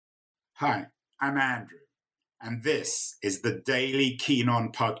Hi, I'm Andrew, and this is the Daily Keen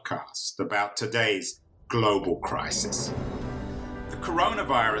On podcast about today's global crisis. The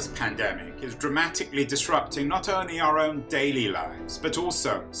coronavirus pandemic is dramatically disrupting not only our own daily lives, but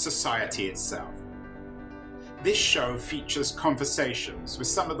also society itself. This show features conversations with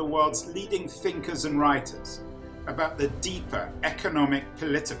some of the world's leading thinkers and writers about the deeper economic,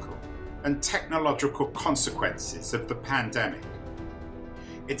 political, and technological consequences of the pandemic.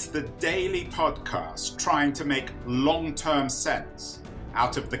 It's the daily podcast trying to make long-term sense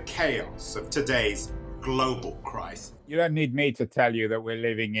out of the chaos of today's global crisis. You don't need me to tell you that we're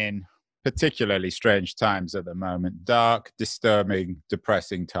living in particularly strange times at the moment. Dark, disturbing,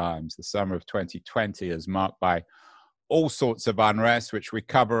 depressing times. The summer of 2020 is marked by all sorts of unrest, which we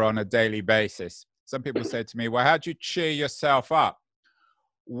cover on a daily basis. Some people say to me, well, how do you cheer yourself up?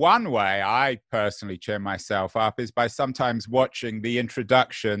 One way I personally cheer myself up is by sometimes watching the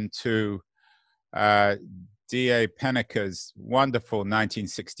introduction to D.A. Penneker's wonderful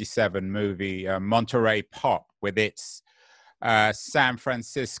 1967 movie, Monterey Pop, with its San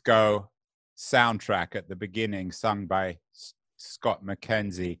Francisco soundtrack at the beginning, sung by Scott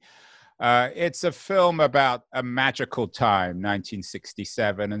McKenzie. It's a film about a magical time,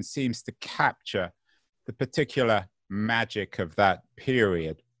 1967, and seems to capture the particular magic of that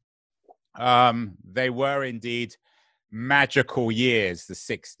period. They were indeed magical years, the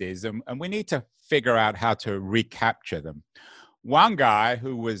 60s, and we need to figure out how to recapture them. One guy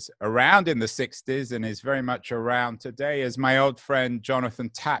who was around in the 60s and is very much around today is my old friend Jonathan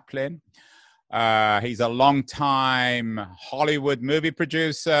Taplin. He's a long-time Hollywood movie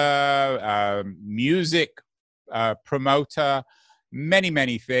producer, music promoter,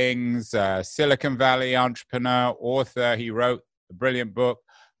 many things, Silicon Valley entrepreneur, author. He wrote a brilliant book,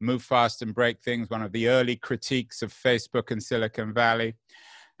 Move Fast and Break Things, one of the early critiques of Facebook and Silicon Valley.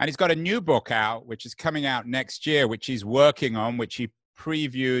 And he's got a new book out, which is coming out next year, which he's working on, which he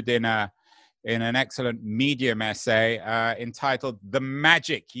previewed in an excellent Medium essay entitled The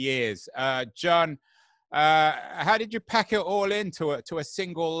Magic Years. John, how did you pack it all into a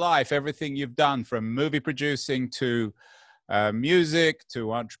single life, everything you've done, from movie producing to music to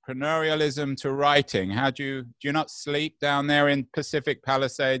entrepreneurialism to writing? How do you not sleep down there in Pacific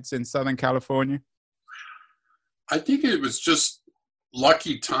Palisades in Southern California? I think it was just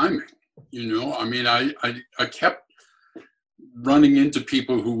lucky timing. I mean, I kept running into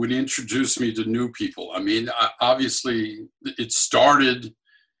people who would introduce me to new people. I mean, obviously it started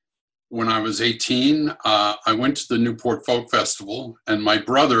when I was 18. I went to the Newport Folk Festival, and my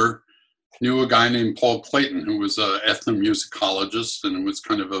brother knew a guy named Paul Clayton, who was an ethnomusicologist and was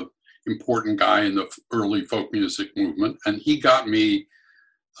kind of an important guy in the early folk music movement. And he got me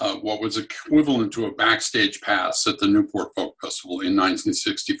what was equivalent to a backstage pass at the Newport Folk Festival in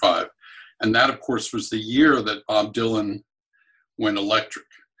 1965. And that, of course, was the year that Bob Dylan went electric.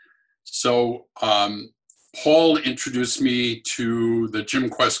 So Paul introduced me to the Jim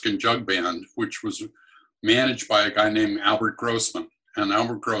Kweskin Jug Band, which was managed by a guy named Albert Grossman. And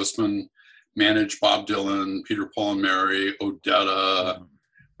Albert Grossman managed Bob Dylan, Peter, Paul and Mary, Odetta,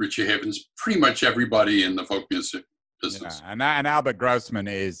 Richie Havens, pretty much everybody in the folk music business. Yeah, and Albert Grossman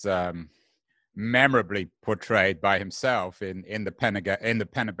is memorably portrayed by himself in the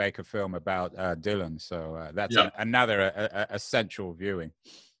Pennebaker film about Dylan. So that's another essential viewing.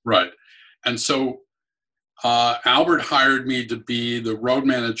 Right. And so Albert hired me to be the road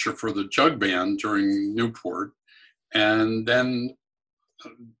manager for the Jug Band during Newport. And then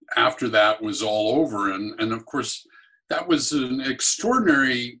after that was all over. And of course, that was an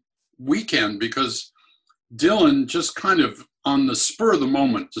extraordinary weekend because Dylan just kind of on the spur of the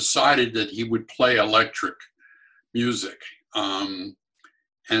moment decided that he would play electric music. And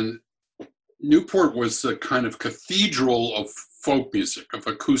Newport was the kind of cathedral of folk music, of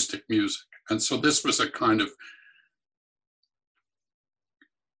acoustic music. And so this was a kind of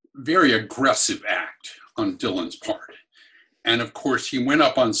very aggressive act on Dylan's part. And of course, he went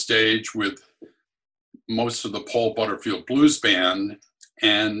up on stage with most of the Paul Butterfield Blues Band,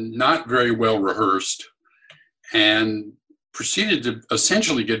 and not very well rehearsed, and proceeded to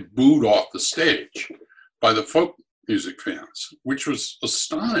essentially get booed off the stage by the folk music fans, which was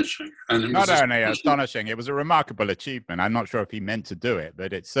astonishing. And it was not only astonishing, it was a remarkable achievement. I'm not sure if he meant to do it,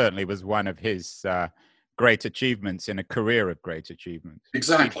 but it certainly was one of his great achievements in a career of great achievements.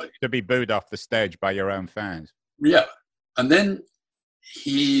 Exactly. To be booed off the stage by your own fans. Yeah. And then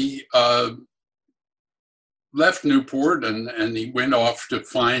he left Newport and he went off to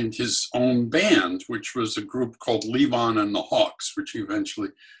find his own band, which was a group called Levon and the Hawks, which he eventually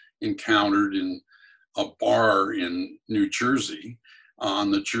encountered in a bar in New Jersey.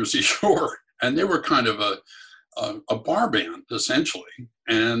 on the Jersey Shore, and they were kind of a bar band essentially.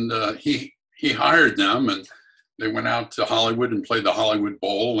 And he hired them, and they went out to Hollywood and played the Hollywood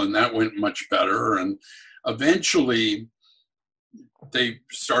Bowl, and that went much better. And eventually, they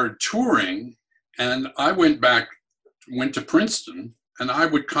started touring, and I went to Princeton, and I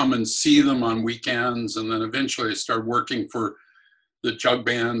would come and see them on weekends, and then eventually I started working for the Jug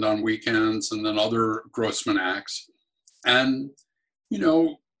Band on weekends, and then other Grossman acts. And, you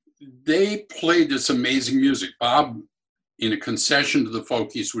know, they played this amazing music. Bob, in a concession to the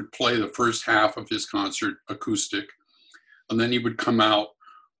Folkies, would play the first half of his concert acoustic, and then he would come out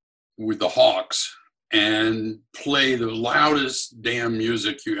with the Hawks and play the loudest damn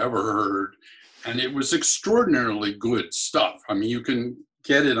music you ever heard. And it was extraordinarily good stuff. I mean, you can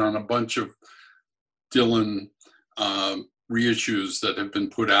get it on a bunch of Dylan reissues that have been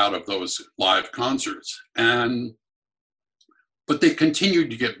put out of those live concerts. But they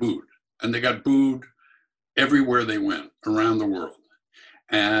continued to get booed, and they got booed everywhere they went around the world.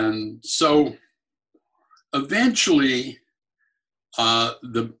 And so eventually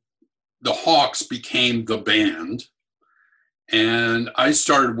the Hawks became the band, and I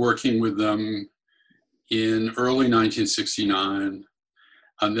started working with them in early 1969.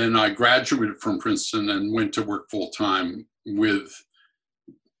 And then I graduated from Princeton and went to work full time with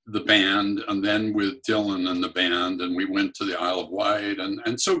the band, and then with Dylan and the band, and we went to the Isle of Wight.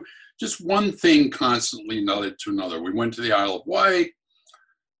 And so just one thing constantly led to another. We went to the Isle of Wight.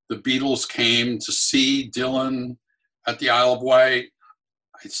 The Beatles came to see Dylan at the Isle of Wight.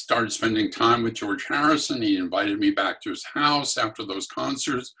 I started spending time with George Harrison. He invited me back to his house after those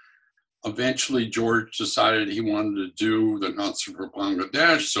concerts. Eventually, George decided he wanted to do the concert for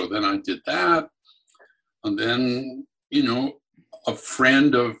Bangladesh, so then I did that. And then, you know, a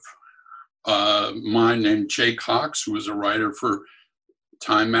friend of mine named Jay Cox, who was a writer for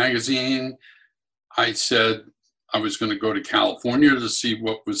Time magazine, I said I was going to go to California to see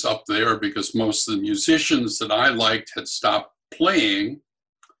what was up there, because most of the musicians that I liked had stopped playing.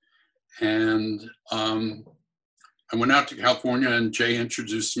 And I went out to California, and Jay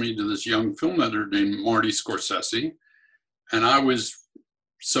introduced me to this young film editor named Marty Scorsese. And I was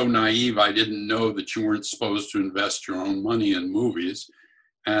so naive, I didn't know that you weren't supposed to invest your own money in movies.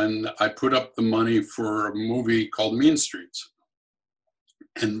 And I put up the money for a movie called Mean Streets.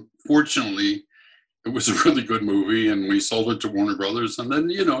 And fortunately, it was a really good movie, and we sold it to Warner Brothers. And then,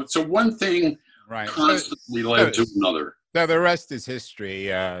 you know, so one thing constantly led to another. So the rest is history.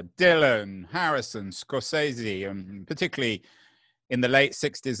 Dylan, Harrison, Scorsese, and particularly in the late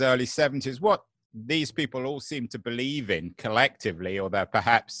 60s, early 70s, what these people all seem to believe in collectively, although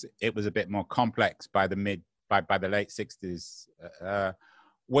perhaps it was a bit more complex by the late 60s,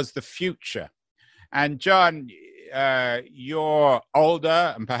 was the future. And John, you're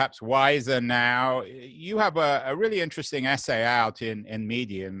older and perhaps wiser now. You have a really interesting essay out in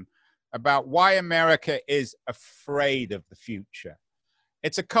Medium about why America is afraid of the future.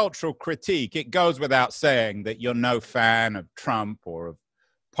 It's a cultural critique. It goes without saying that you're no fan of Trump or of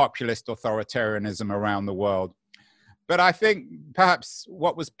populist authoritarianism around the world. But I think perhaps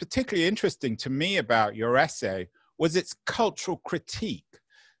what was particularly interesting to me about your essay was its cultural critique,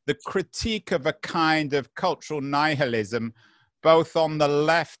 the critique of a kind of cultural nihilism, both on the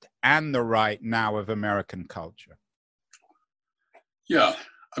left and the right now of American culture. Yeah,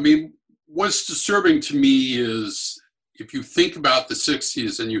 I mean, what's disturbing to me is if you think about the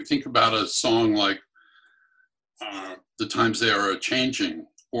 60s and you think about a song like The Times They Are A-Changing,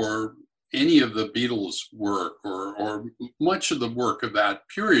 or any of the Beatles' work, or much of the work of that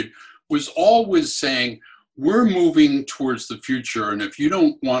period, was always saying, we're moving towards the future, and if you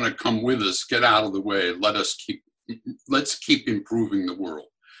don't want to come with us, get out of the way. Let's keep improving the world.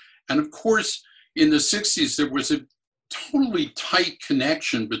 And of course, in the 60s, there was a totally tight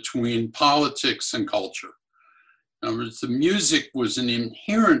connection between politics and culture. In other words, the music was an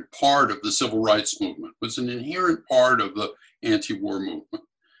inherent part of the civil rights movement, was an inherent part of the anti-war movement.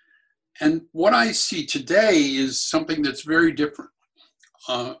 And what I see today is something that's very different.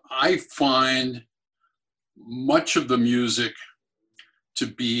 I find much of the music to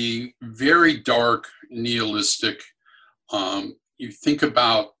be very dark, nihilistic. You think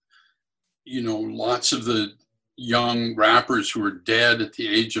about, you know, lots of the young rappers who are dead at the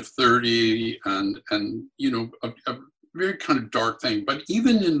age of 30, and you know, a very kind of dark thing. But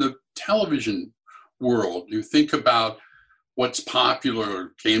even in the television world, you think about what's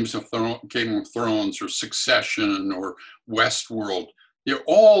popular, Game of Thrones or Succession or Westworld. They're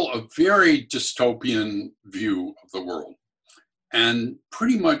all a very dystopian view of the world. And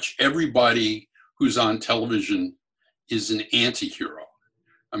pretty much everybody who's on television is an anti-hero.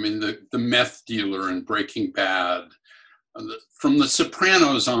 I mean, the meth dealer in Breaking Bad. From The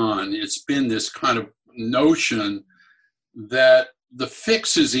Sopranos on, it's been this kind of notion that the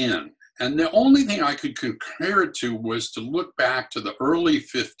fix is in. And the only thing I could compare it to was to look back to the early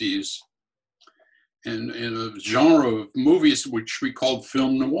 50s in a genre of movies which we called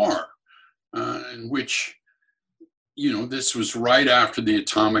film noir, in which, you know, this was right after the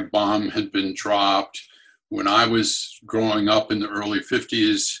atomic bomb had been dropped. When I was growing up in the early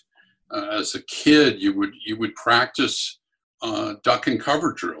 50s, as a kid, you would practice duck and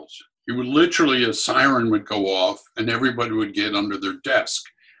cover drills. You would literally, a siren would go off and everybody would get under their desk,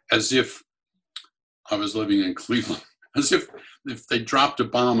 as if I was living in Cleveland, as if they dropped a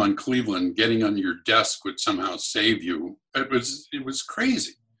bomb on Cleveland, getting on your desk would somehow save you. It was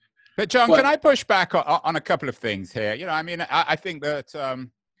crazy. But John, can I push back on a couple of things here? You know, I mean, I think that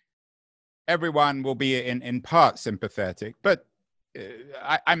everyone will be in part sympathetic, but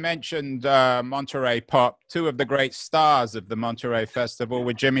I mentioned Monterey Pop, two of the great stars of the Monterey Festival,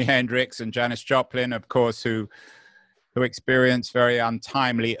 with Jimi Hendrix and Janis Joplin, of course, who experienced very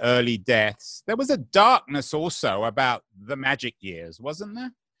untimely early deaths. There was a darkness also about the Magic Years, wasn't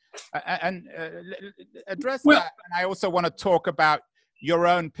there? And address that. And I also want to talk about your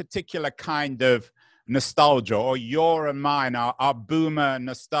own particular kind of nostalgia, or your and mine, our boomer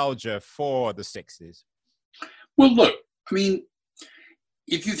nostalgia for the 60s. Well, look, I mean,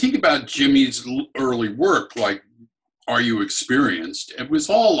 if you think about Jimmy's early work, like Are You Experienced? It was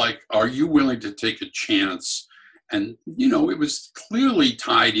all like, are you willing to take a chance? And, you know, it was clearly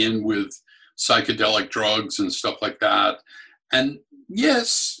tied in with psychedelic drugs and stuff like that. And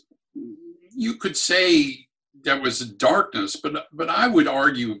yes, you could say that was a darkness, but I would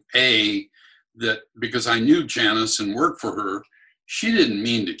argue, that because I knew Janis and worked for her, she didn't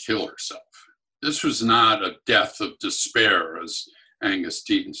mean to kill herself. This was not a death of despair, as Angus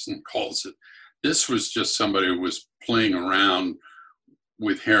Deaton calls it. This was just somebody who was playing around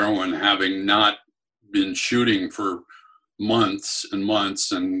with heroin, having not been shooting for months and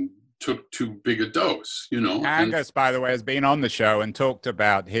months, and took too big a dose, you know. Angus, by the way, has been on the show and talked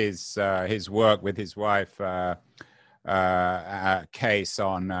about his work with his wife, case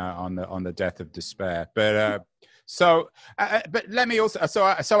on the death of despair. But but let me also so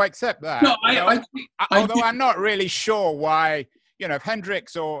I accept that. No, although I'm not really sure why. You know, if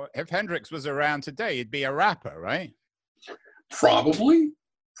Hendrix was around today, he'd be a rapper, right? Probably,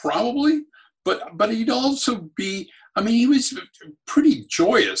 but he'd also be. I mean, he was a pretty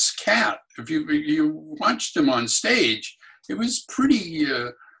joyous cat. If you watched him on stage, it was pretty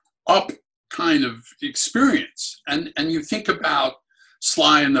up kind of experience. And you think about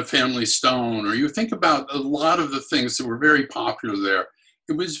Sly and the Family Stone, or you think about a lot of the things that were very popular there.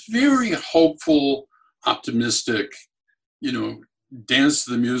 It was very hopeful, optimistic, you know, dance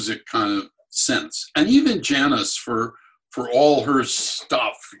to the music kind of sense. And even Janis, for all her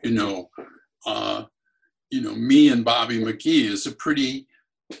stuff, you know, Me and Bobby McGee is a pretty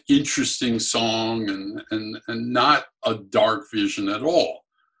interesting song, and not a dark vision at all.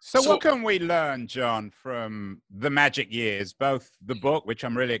 So what can we learn, John, from the Magic Years, both the book, which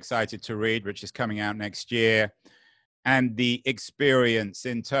I'm really excited to read, which is coming out next year, and the experience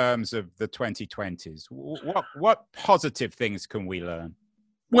in terms of the 2020s? What positive things can we learn?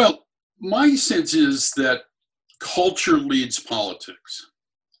 Well, my sense is that culture leads politics.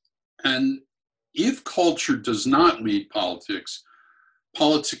 And if culture does not lead politics,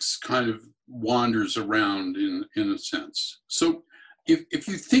 politics kind of wanders around in a sense. So if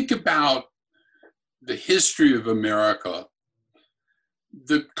you think about the history of America,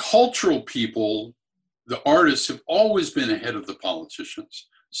 the cultural people, the artists, have always been ahead of the politicians.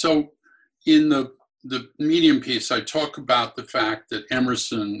 So in the Medium piece, I talk about the fact that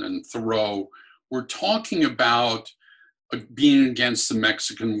Emerson and Thoreau were talking about being against the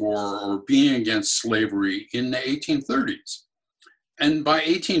Mexican War or being against slavery in the 1830s. And by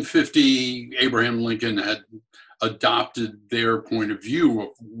 1850, Abraham Lincoln had adopted their point of view of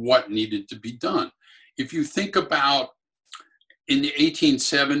what needed to be done. If you think about in the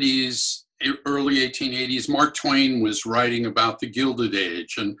 1870s, early 1880s, Mark Twain was writing about the Gilded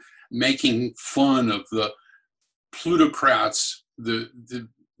Age and making fun of the plutocrats, the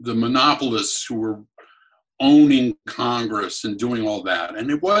monopolists who were owning Congress and doing all that. And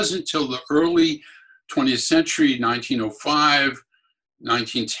it wasn't until the early 20th century, 1905,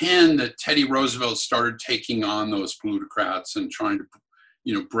 1910, that Teddy Roosevelt started taking on those plutocrats and trying to,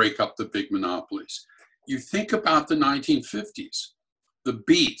 you know, break up the big monopolies. You think about the 1950s, the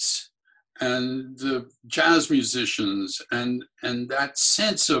Beats and the jazz musicians, and that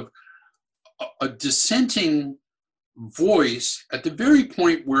sense of a dissenting voice at the very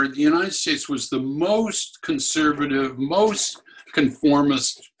point where the United States was the most conservative, most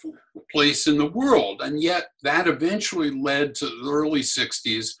conformist place in the world. And yet that eventually led to the early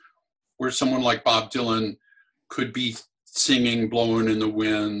 60s, where someone like Bob Dylan could be singing Blowing in the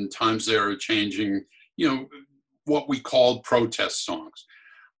Wind, Times They Are Changing, you know, what we called protest songs.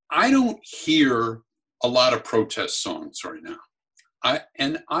 I don't hear a lot of protest songs right now.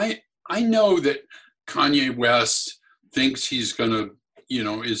 I know that Kanye West thinks he's gonna, you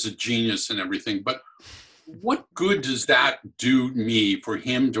know, is a genius and everything, but what good does that do me for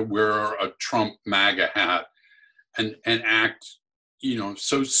him to wear a Trump MAGA hat and act, you know,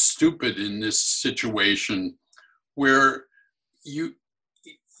 so stupid in this situation where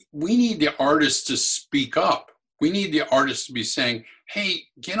we need the artists to speak up. We need the artists to be saying, hey,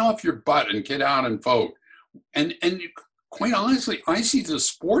 get off your butt and get out and vote. And quite honestly, I see the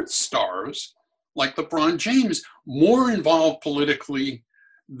sports stars like LeBron James more involved politically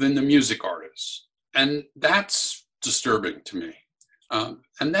than the music artists. And that's disturbing to me.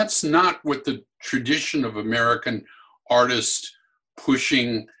 And that's not what the tradition of American artists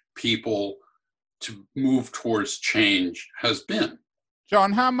pushing people to move towards change has been.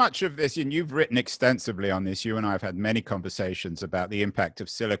 John, how much of this, and you've written extensively on this, you and I have had many conversations about the impact of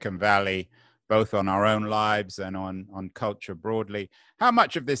Silicon Valley, both on our own lives and on culture broadly. How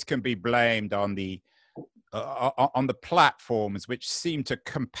much of this can be blamed on the platforms which seem to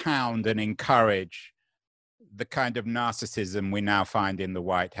compound and encourage the kind of narcissism we now find in the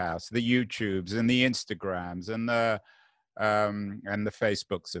White House, the YouTubes and the Instagrams and the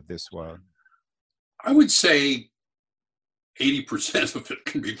Facebooks of this world? I would say 80% of it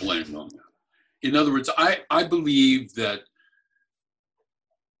can be blamed on that. In other words, I believe that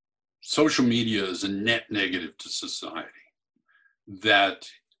social media is a net negative to society, that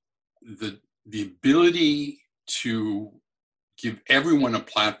the ability to give everyone a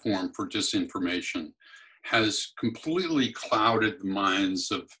platform for disinformation has completely clouded the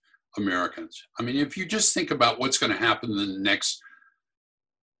minds of Americans. I mean, if you just think about what's going to happen in the next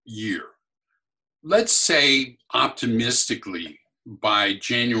year, let's say optimistically by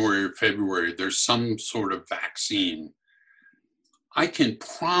January or February, there's some sort of vaccine. I can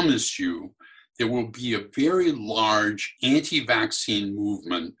promise you there will be a very large anti-vaccine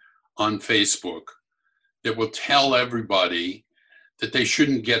movement on Facebook that will tell everybody that they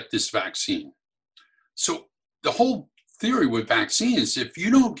shouldn't get this vaccine. So the whole theory with vaccines, if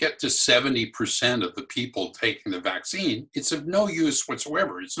you don't get to 70% of the people taking the vaccine, it's of no use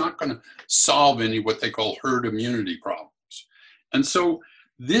whatsoever. It's not going to solve any what they call herd immunity problems. And so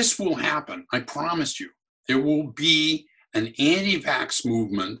this will happen, I promise you. There will be an anti-vax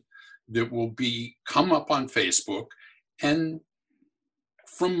movement that will come up on Facebook. And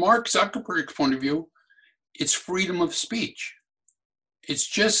from Mark Zuckerberg's point of view, it's freedom of speech. It's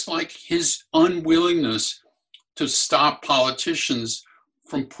just like his unwillingness to stop politicians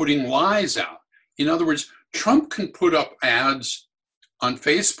from putting lies out. In other words, Trump can put up ads on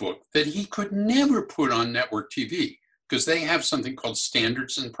Facebook that he could never put on network TV because they have something called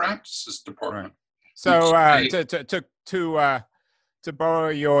Standards and Practices Department. Right. So to borrow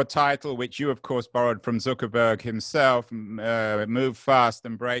your title, which you of course borrowed from Zuckerberg himself, move fast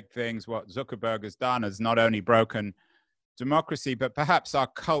and break things. What Zuckerberg has done has not only broken democracy, but perhaps our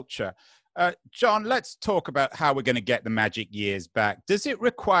culture. John, let's talk about how we're going to get the magic years back. Does it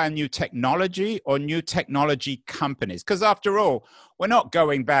require new technology or new technology companies? Because after all, we're not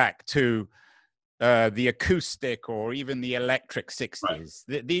going back to the acoustic or even the electric 60s.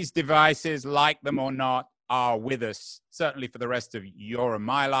 Right. These devices, like them or not, are with us, certainly for the rest of your and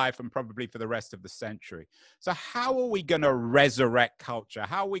my life and probably for the rest of the century. So how are we going to resurrect culture?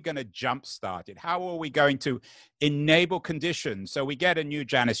 How are we going to jumpstart it? How are we going to enable conditions so we get a new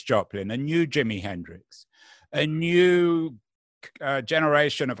Janis Joplin, a new Jimi Hendrix, a new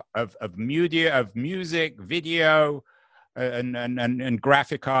generation of music, video, and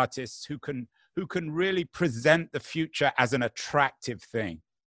graphic artists who can really present the future as an attractive thing?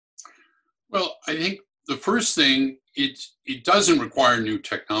 Well, I think the first thing, it doesn't require new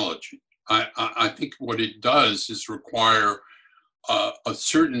technology. I think what it does is require a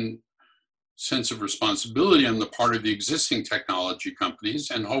certain sense of responsibility on the part of the existing technology companies,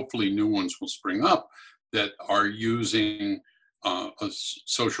 and hopefully new ones will spring up that are using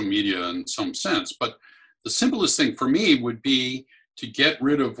social media in some sense. But the simplest thing for me would be to get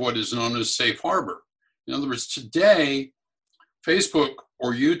rid of what is known as safe harbor. In other words, today, Facebook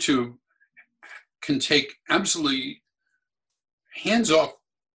or YouTube can take absolutely hands-off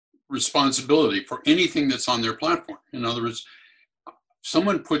responsibility for anything that's on their platform. In other words,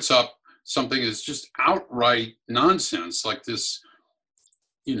 someone puts up something that's just outright nonsense, like this,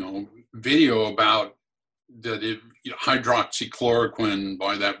 video about that hydroxychloroquine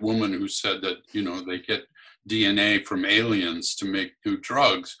by that woman who said that, they get DNA from aliens to make new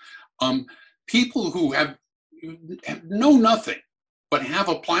drugs. People who have know nothing but have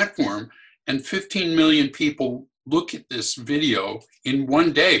a platform, and 15 million people look at this video in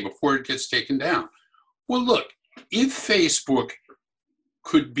one day before it gets taken down. Well, look, if Facebook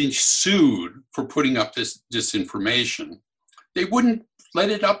could be sued for putting up this disinformation, they wouldn't let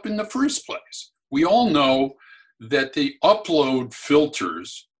it up in the first place. We all know that the upload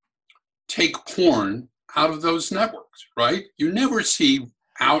filters take porn out of those networks, right? You never see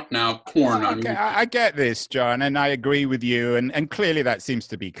out and out porn on YouTube. I get this, John, and I agree with you. And clearly that seems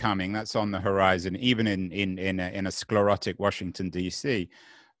to be coming. That's on the horizon, even in a sclerotic Washington, D.C.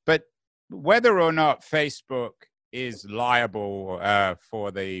 But whether or not Facebook is liable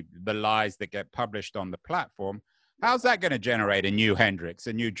for the lies that get published on the platform, how's that going to generate a new Hendrix,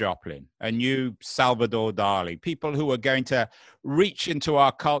 a new Joplin, a new Salvador Dali, people who are going to reach into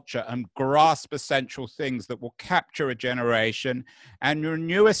our culture and grasp essential things that will capture a generation and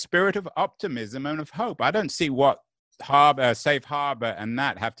renew a spirit of optimism and of hope? I don't see what Safe Harbor and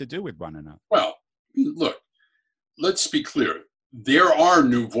that have to do with one another. Well, look, let's be clear. There are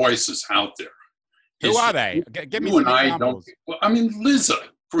new voices out there. Who are they? Give me some examples. Lizzo,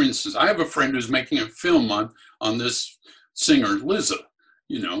 for instance. I have a friend who's making a film on this singer, Lizzo,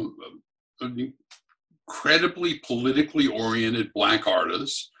 an incredibly politically oriented Black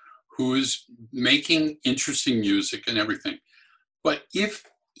artist who is making interesting music and everything. But if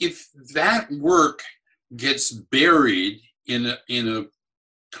that work gets buried in a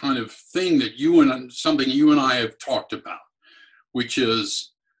kind of thing that something you and I have talked about, which is,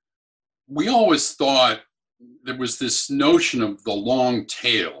 we always thought there was this notion of the long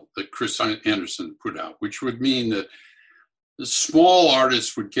tail that Chris Anderson put out, which would mean that the small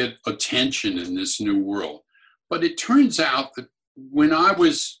artists would get attention in this new world. But it turns out that when I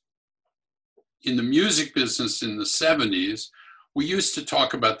was in the music business in the 70s, we used to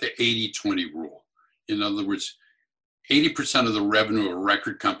talk about the 80-20 rule. In other words, 80% of the revenue of a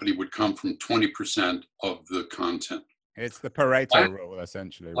record company would come from 20% of the content. It's the Pareto rule,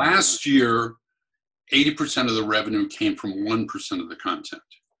 essentially. Last year, 80% of the revenue came from 1% of the content.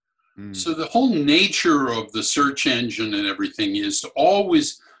 So the whole nature of the search engine and everything is to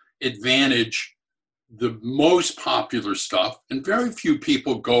always advantage the most popular stuff, and very few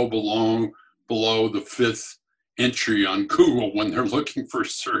people go below the fifth entry on Google when they're looking for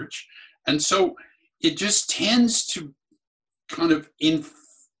search. And so it just tends to kind of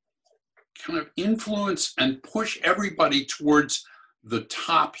influence and push everybody towards the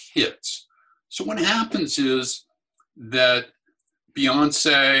top hits. So what happens is that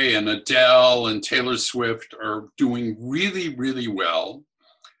Beyonce and Adele and Taylor Swift are doing really, really well.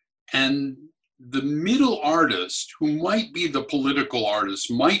 And the middle artist, who might be the political artist,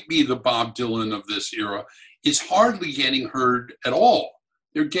 might be the Bob Dylan of this era, is hardly getting heard at all.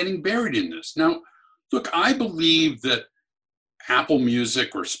 They're getting buried in this. Now, look, I believe that Apple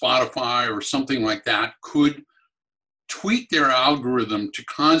Music or Spotify or something like that could tweak their algorithm to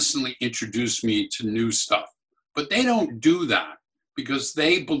constantly introduce me to new stuff. But they don't do that because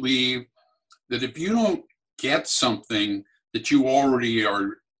they believe that if you don't get something that you already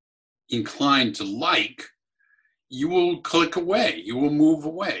are inclined to like, you will click away, you will move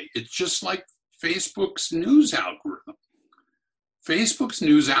away. It's just like Facebook's news algorithm. Facebook's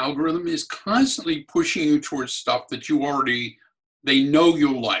news algorithm is constantly pushing you towards stuff that they know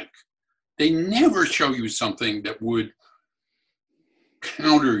you'll like. They never show you something that would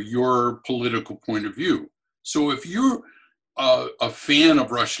counter your political point of view. So if you're a fan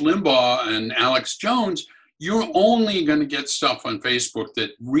of Rush Limbaugh and Alex Jones, you're only going to get stuff on Facebook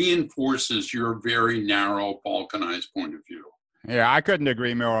that reinforces your very narrow, balkanized point of view. Yeah, I couldn't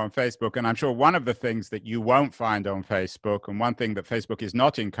agree more on Facebook. And I'm sure one of the things that you won't find on Facebook, and one thing that Facebook is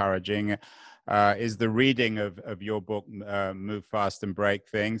not encouraging, is the reading of your book, Move Fast and Break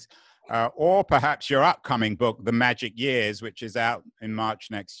Things, or perhaps your upcoming book, The Magic Years, which is out in March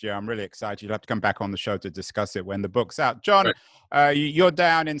next year. I'm really excited. You'll have to come back on the show to discuss it when the book's out. John, you're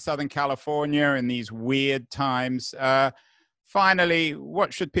down in Southern California in these weird times. Finally,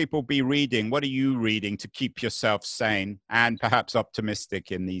 what should people be reading? What are you reading to keep yourself sane and perhaps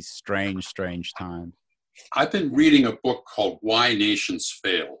optimistic in these strange, strange times? I've been reading a book called Why Nations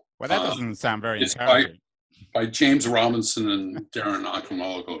Fail. Well, that doesn't sound very encouraging. By James Robinson and Darren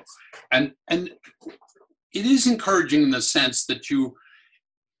Acemoglu. And it is encouraging in the sense that you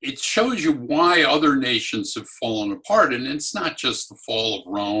it shows you why other nations have fallen apart. And it's not just the fall of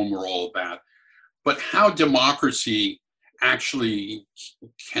Rome or all of that, but how democracy actually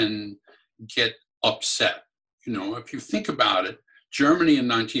can get upset. You know, if you think about it, Germany in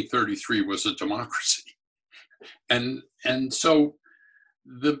 1933 was a democracy. And so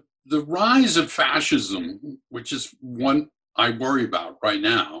the rise of fascism, which is one I worry about right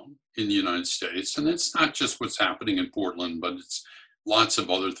now in the United States, and it's not just what's happening in Portland, but it's lots of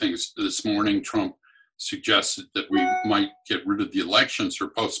other things. This morning, Trump suggested that we might get rid of the elections or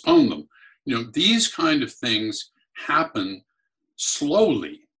postpone them. You know, these kind of things happen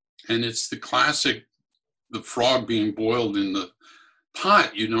slowly, and it's the classic, the frog being boiled in the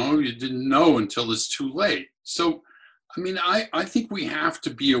pot, you know, you didn't know until it's too late. So, I mean, I think we have to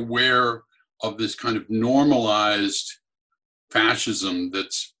be aware of this kind of normalized fascism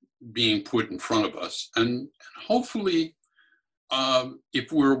that's being put in front of us. And hopefully,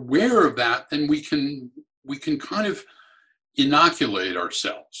 if we're aware of that, then we can kind of inoculate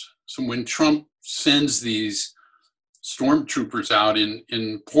ourselves. So when Trump sends these stormtroopers out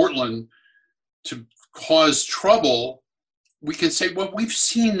in Portland to cause trouble, we can say, well, we've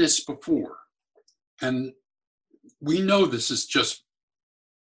seen this before. And we know this is just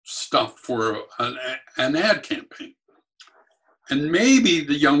stuff for an ad campaign. And maybe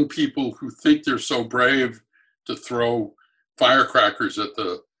the young people who think they're so brave to throw firecrackers at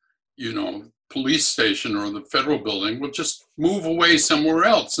the, you know, police station or the federal building will just move away somewhere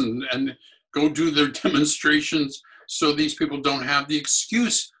else and go do their demonstrations, so these people don't have the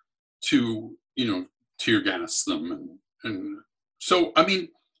excuse to, you know, tear gas them. And so, I mean,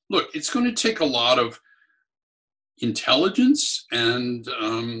 look, it's going to take a lot of intelligence, and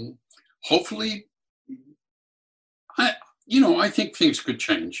hopefully, I think things could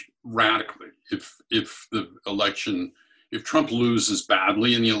change radically if the election, if Trump loses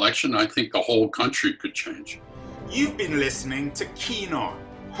badly in the election. I think the whole country could change. You've been listening to Keen On,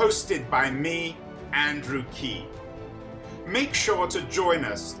 hosted by me, Andrew Keen. Make sure to join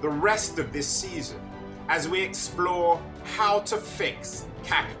us the rest of this season as we explore how to fix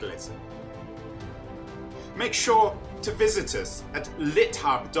capitalism. Make sure to visit us at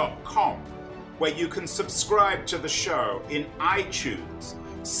lithub.com, where you can subscribe to the show in iTunes,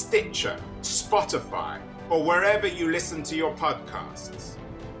 Stitcher, Spotify, or wherever you listen to your podcasts.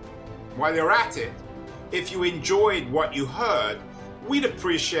 While you're at it, if you enjoyed what you heard, we'd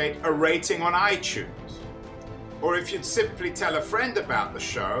appreciate a rating on iTunes. Or if you'd simply tell a friend about the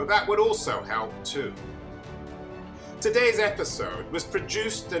show, that would also help too. Today's episode was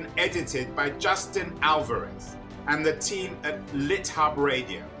produced and edited by Justin Alvarez and the team at LitHub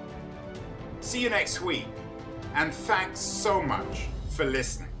Radio. See you next week, and thanks so much for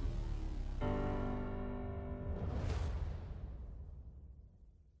listening.